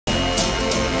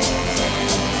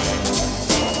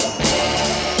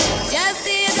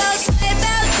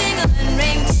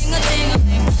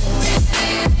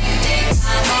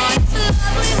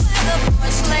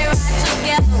right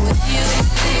together with you.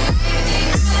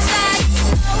 Outside,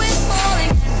 snow is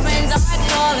falling and friends are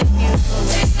calling you.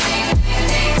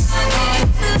 It's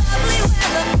lovely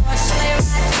weather for a sleigh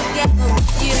ride together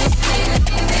with you.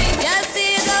 Just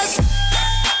see those.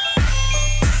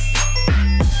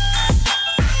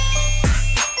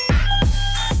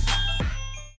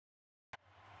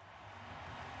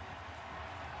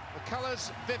 The colours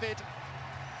vivid,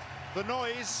 the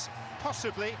noise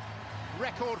possibly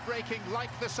record-breaking, like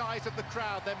the size of the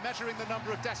crowd. They're measuring the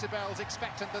number of decibels,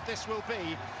 expectant that this will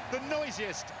be the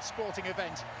noisiest sporting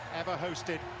event ever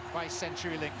hosted by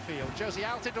CenturyLink Field. Josie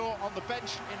Altidore on the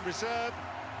bench in reserve,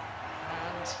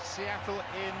 and Seattle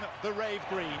in the rave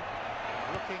green,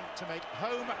 looking to make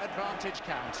home advantage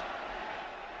count.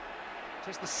 It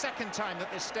is the second time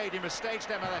that this stadium has staged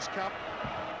MLS Cup.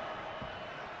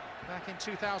 Back in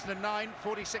 2009,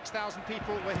 46,000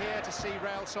 people were here to see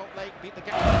Real Salt Lake beat the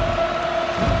game.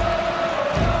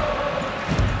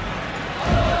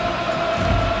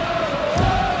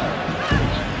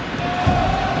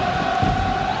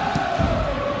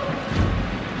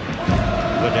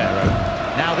 Ladero.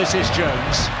 Now this is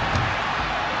Jones.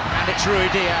 And it's Rui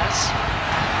Diaz.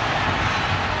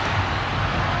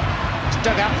 It's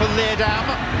dug out for Leerdam.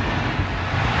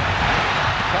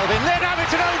 Kelvin Leerdam,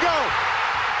 it's an own goal!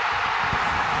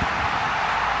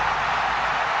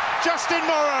 Justin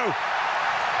Morrow.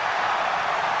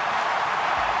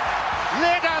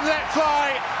 Leerdam let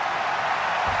fly,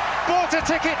 bought a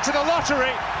ticket to the lottery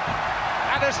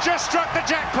and has just struck the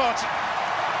jackpot.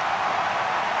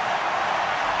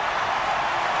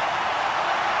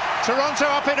 Toronto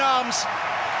up in arms,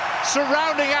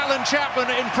 surrounding Alan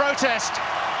Chapman in protest.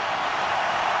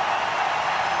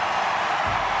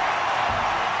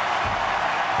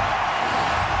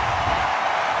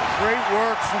 Great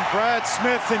work from Brad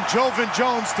Smith and Jovan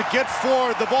Jones to get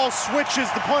forward. The ball switches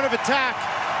the point of attack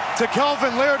to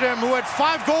Kelvin Leerdam, who had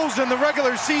 5 goals in the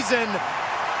regular season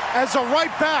as a right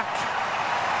back.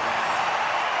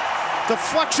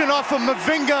 Deflection off of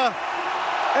Mavinga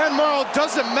and Morrow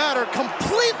doesn't matter,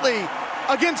 completely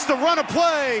against the run of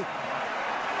play.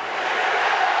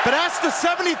 But ask the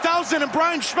 70,000 and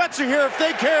Brian Schmetzer here if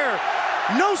they care.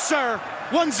 No, sir.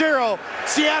 1-0,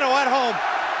 Seattle at home.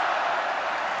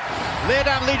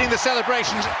 Leerdam leading the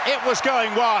celebrations. It was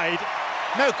going wide.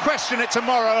 No question it's a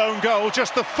Morrow own goal,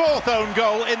 just the 4th own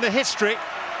goal in the history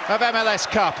of MLS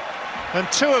Cup.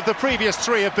 And 2 of the previous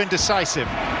 3 have been decisive.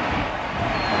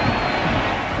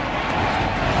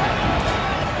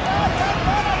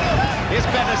 Here's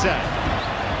Benazir.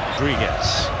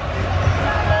 Rodriguez.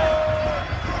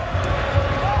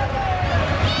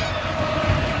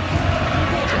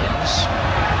 Jones.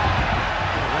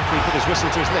 The referee put his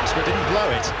whistle to his lips but didn't blow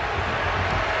it.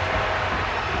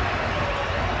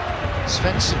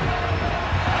 Svensson.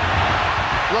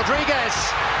 Rodriguez.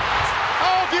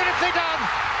 Oh, beautifully done.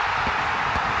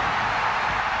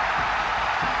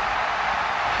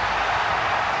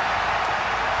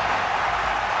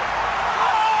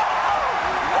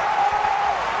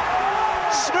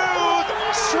 Smooth,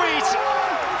 sweet,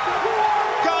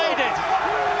 guided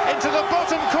into the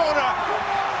bottom corner.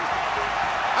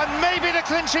 And maybe the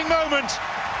clinching moment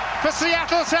for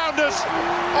Seattle Sounders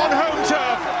on home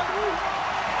turf.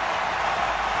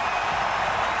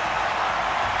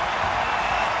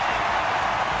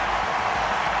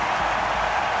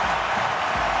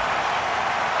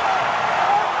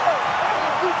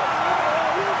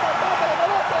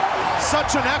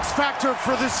 Such an X-factor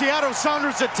for the Seattle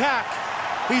Sounders attack.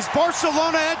 He's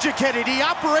Barcelona educated. He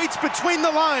operates between the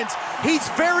lines. He's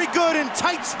very good in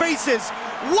tight spaces.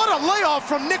 What a layoff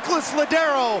from Nicholas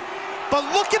Ladero. But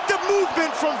look at the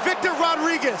movement from Victor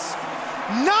Rodriguez.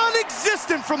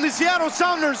 Non-existent from the Seattle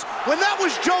Sounders when that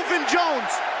was Jovan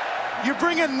Jones. You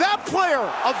bring in that player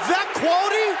of that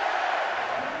quality,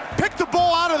 pick the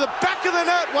ball out of the back of the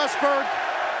net, Westberg.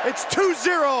 It's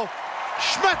 2-0.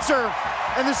 Schmetzer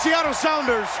and the Seattle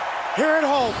Sounders here at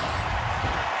home.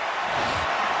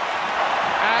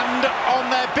 And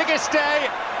on their biggest day,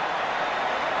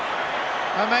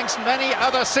 amongst many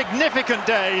other significant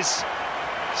days,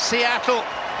 Seattle,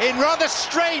 in rather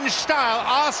strange style,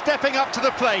 are stepping up to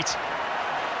the plate.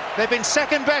 They've been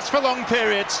second best for long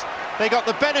periods. They got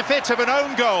the benefit of an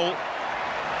own goal,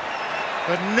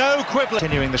 but no quibble.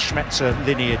 Continuing the Schmetzer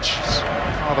lineage,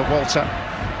 Father Walter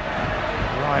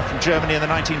arrived from Germany in the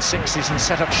 1960s and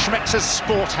set up Schmetzer's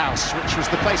Sporthouse, which was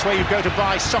the place where you go to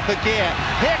buy soccer gear.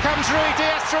 Here comes Rui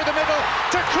Diaz through the middle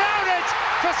to crown it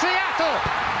for Seattle.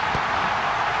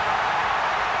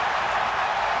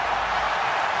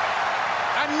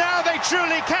 And now they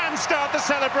truly can start the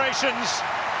celebrations.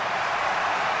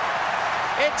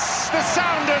 It's the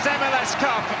Sounders MLS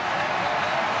Cup.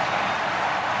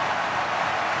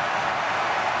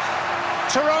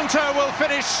 Toronto will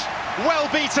finish well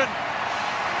beaten.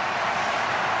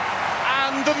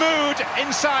 And the mood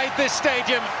inside this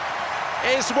stadium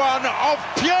is one of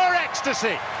pure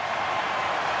ecstasy.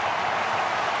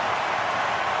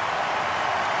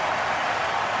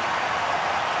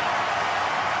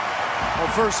 Well,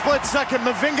 for a split second,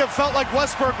 Mavinga felt like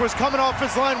Westbrook was coming off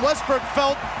his line. Westbrook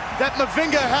felt that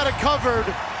Mavinga had it covered,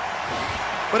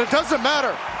 but it doesn't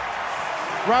matter.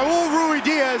 Raul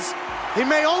Ruidiaz, he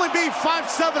may only be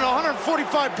 5'7",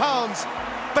 145 pounds,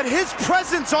 but his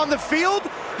presence on the field,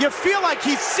 you feel like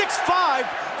he's 6'5",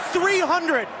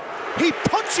 300. He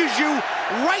punches you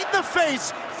right in the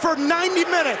face for 90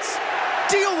 minutes.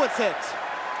 Deal with it.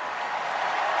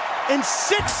 In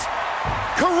 6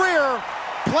 career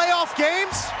playoff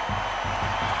games,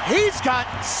 he's got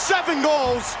 7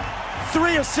 goals,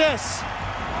 3 assists.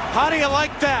 How do you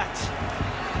like that?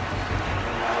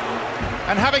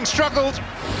 And having struggled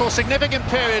for significant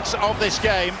periods of this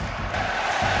game,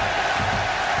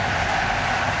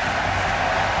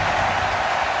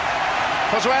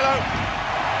 Pozuelo,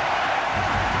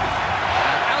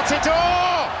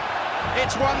 Altidore,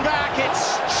 it's one back,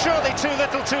 it's surely too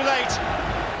little too late,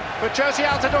 but Josie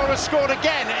Altidore has scored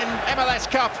again in MLS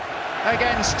Cup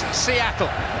against Seattle.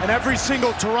 And every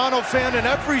single Toronto fan and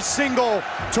every single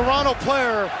Toronto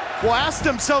player will ask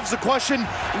themselves the question,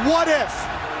 what if?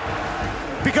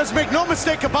 Because make no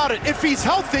mistake about it, if he's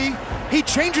healthy, he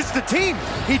changes the team.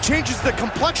 He changes the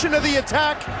complexion of the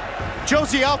attack.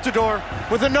 Josie Altidore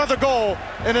with another goal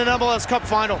in an MLS Cup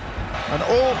final. And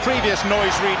all previous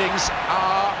noise readings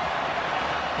are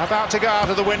about to go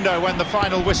out of the window when the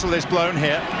final whistle is blown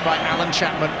here by Alan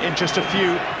Chapman in just a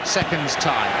few seconds'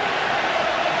 time.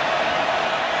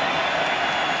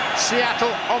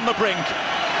 Seattle on the brink.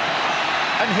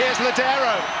 And here's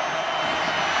Ladero.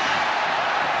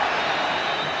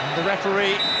 And the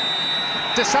referee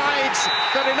decides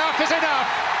that enough is enough.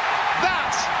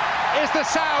 That is the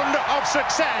sound of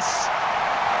success,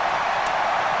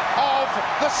 of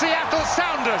the Seattle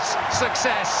Sounders'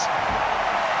 success.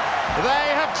 They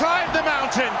have climbed the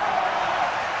mountain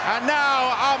and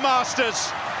now are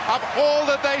masters of all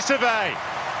that they survey.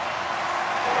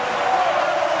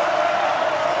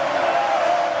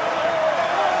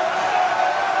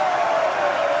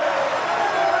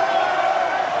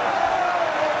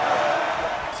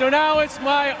 So now it's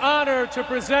my honor to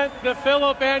present the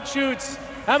Philip Anschutz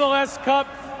MLS Cup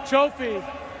trophy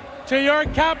to your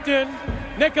captain,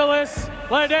 Nicholas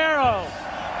Ladero.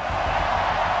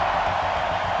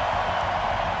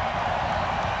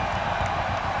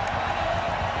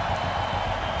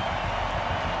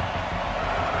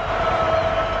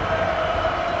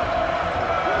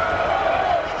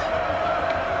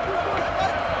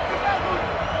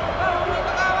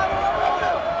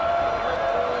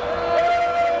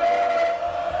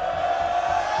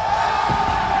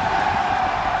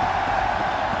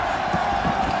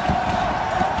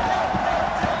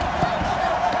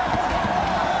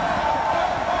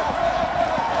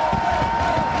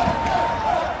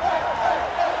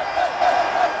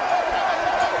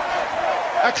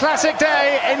 A classic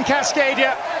day in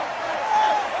Cascadia.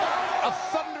 A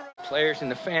thunder. Players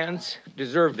and the fans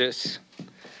deserve this.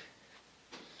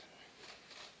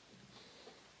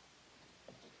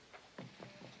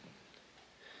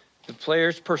 The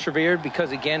players persevered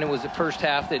because, again, it was the first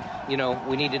half that,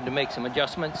 we needed to make some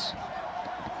adjustments,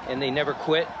 and they never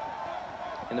quit,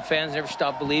 and the fans never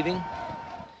stopped believing.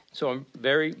 So I'm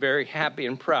very, very happy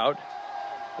and proud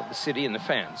of the city and the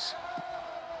fans.